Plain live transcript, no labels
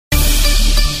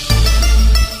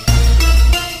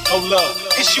love.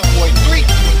 It's your boy 3.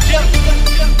 Yeah.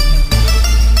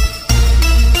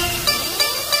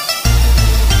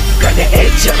 Grab the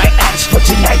edge of my axe for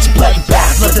tonight's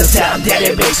bloodbath. Love the sound that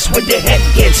it makes when the head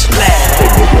gets splashed.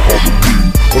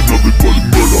 Another bloody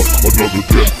murder, another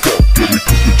dead fuck, getting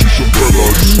cooked into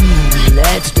umbrellas.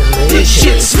 That's delicious. This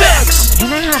shit smacks.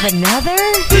 Can I have another?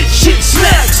 This shit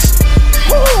smacks.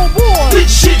 Oh boy! This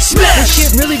shit smacks.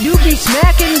 This shit really do be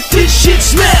smacking. This shit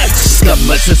smacks. Scum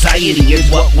of society is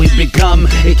what we've become.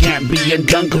 It can't be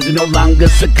undone cause we no longer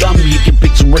succumb. You can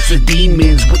picture us as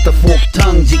demons with the forked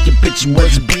tongues. You can picture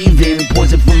us breathing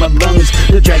poison from our lungs.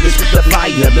 The dragons with the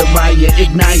fire, the riot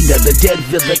igniter. The dead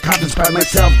fill the coffins by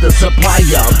myself, the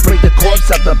supplier. Break the corpse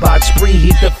out the box,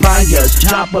 preheat the fires.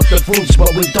 Chop up the fruits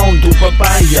but we don't do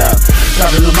papaya.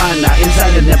 Cara lumana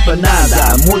inside an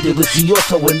empanada. Muy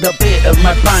delicioso in the bit of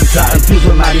my panza. Infused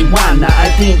with marijuana, I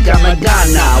think I'm a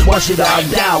Ghana. Wash it all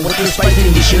down with the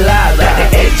spicy michelada. Grab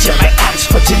the edge of my axe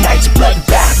for tonight's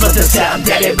bloodbath. Love the sound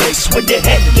that it makes when the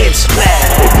head gets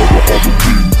splashed.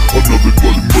 Another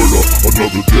bloody murder,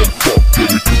 another dead fuck,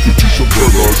 getting cooked into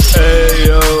umbrellas. Hey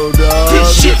yo, dog. This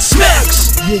shit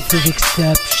smacks. This is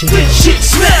exceptional. This shit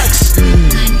smacks.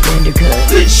 Undercut.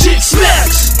 This shit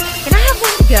smacks. Can I have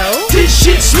one to go? This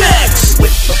shit smacks.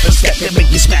 Whip up a stack that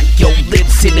make you smack your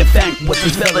lips. And in fact, what's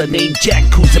this fella named Jack,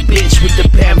 who's a bitch with the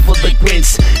pan full of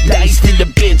grits, diced into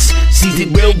bits,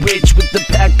 seasoned real rich with the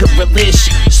pack of relish.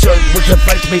 Served with the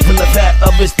bites made from the fat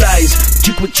of his thighs.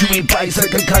 Juke with chewy bites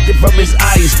like concocted from his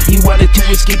eyes. He wanted to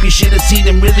escape, you should have seen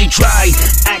him really try.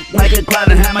 Act like a clown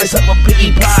and have myself a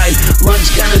piggy pie. Lunch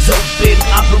counters open,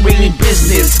 operating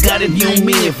business. Got a new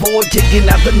meaning for taking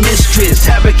out the mistress.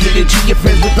 Fabricated to your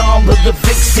friends with all of the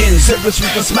fixings. Service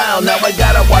with a smile, now I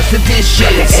gotta wash the dishes.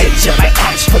 Grab the edge of my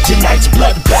axe for tonight's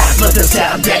bloodbath. Love the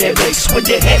sound that it makes when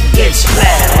the head gets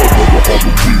splashed.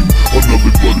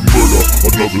 Another bloody murder,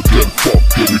 another dead fuck,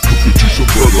 getting cooked into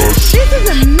umbrellas. This is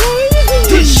amazing!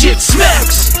 This shit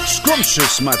smacks.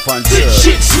 Scrumptious, my fine sir. This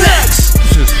shit smacks.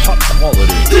 This is top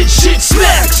quality. This shit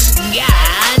smacks.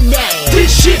 God damn! This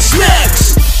shit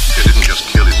smacks. He didn't just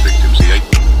kill his victims, he ate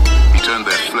them. He turned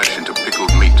their flesh into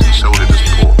pickled meat and sold it as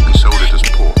pork, and sold it as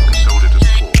pork, and sold it as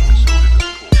pork, and sold it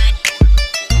as pork.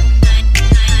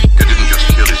 He didn't just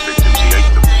kill his victims, he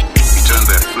ate them. He turned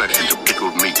their flesh into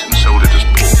pickled meat and sold it as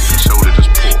pork, and sold it as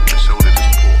pork, and sold it as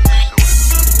pork, and sold it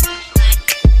as pork.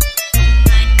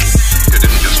 He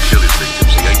didn't just kill his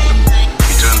victims, he ate them.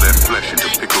 He turned their flesh into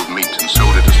pickled meat and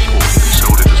sold it as pork, and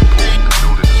sold it as pork, and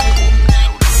sold it as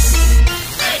pork,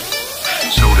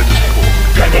 and sold it as pork.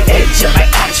 Grab the edge of my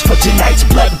axe for tonight's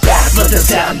bloodbath. Love the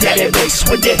sound that it makes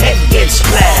when the head gets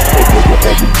splashed.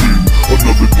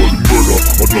 Another bloody murder,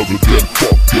 another dead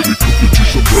fuck, getting cooked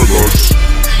into umbrellas.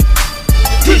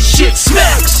 This shit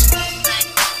smacks.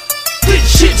 This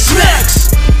shit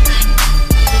smacks.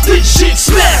 This shit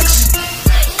smacks.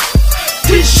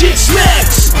 This shit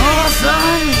smacks.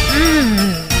 Awesome!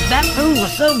 That food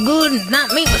was so good and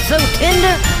that meat was so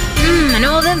tender. And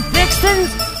all them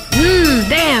fixings.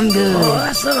 Damn good. Oh,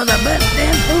 that's some of the best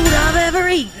damn food I've ever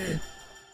eaten.